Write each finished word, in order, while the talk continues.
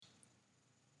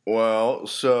I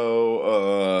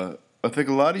think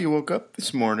a lot of you woke up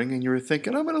this morning and you were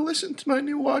thinking, I'm going to listen to my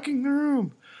new Walking the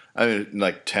Room. I mean,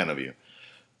 like 10 of you.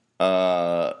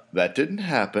 That didn't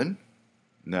happen.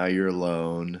 Now you're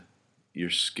alone. You're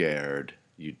scared.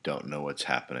 You don't know what's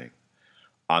happening.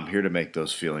 I'm here to make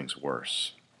those feelings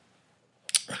worse.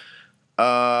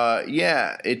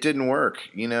 Yeah, it didn't work.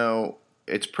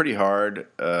 It's pretty hard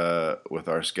with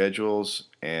our schedules,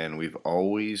 and we've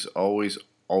always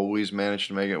managed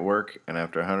to make it work. And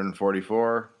after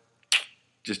 144,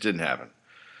 just didn't happen.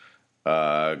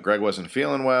 Greg wasn't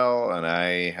feeling well, and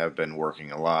I have been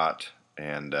working a lot,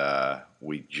 and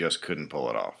we just couldn't pull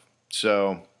it off.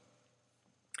 So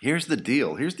here's the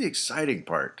deal. Here's the exciting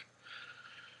part.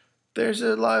 There's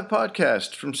a live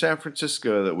podcast from San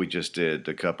Francisco that we just did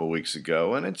a couple weeks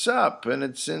ago, and it's up, and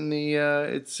it's in the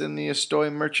Estoy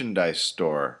merchandise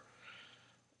store.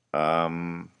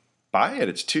 Buy it.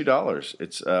 It's $2.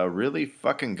 It's really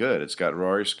fucking good. It's got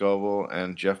Rory Scovel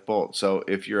and Jeff Bolt. So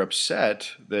if you're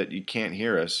upset that you can't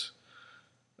hear us,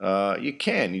 you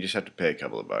can. You just have to pay a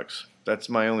couple of bucks. That's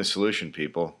my only solution,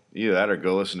 people. Either that or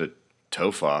go listen to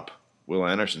Tofop. Will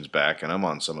Anderson's back, and I'm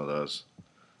on some of those.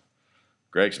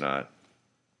 Greg's not.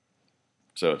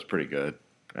 So it's pretty good,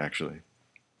 actually.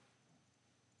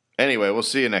 Anyway, we'll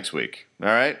see you next week. All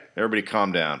right? Everybody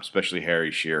calm down, especially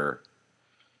Harry Shearer.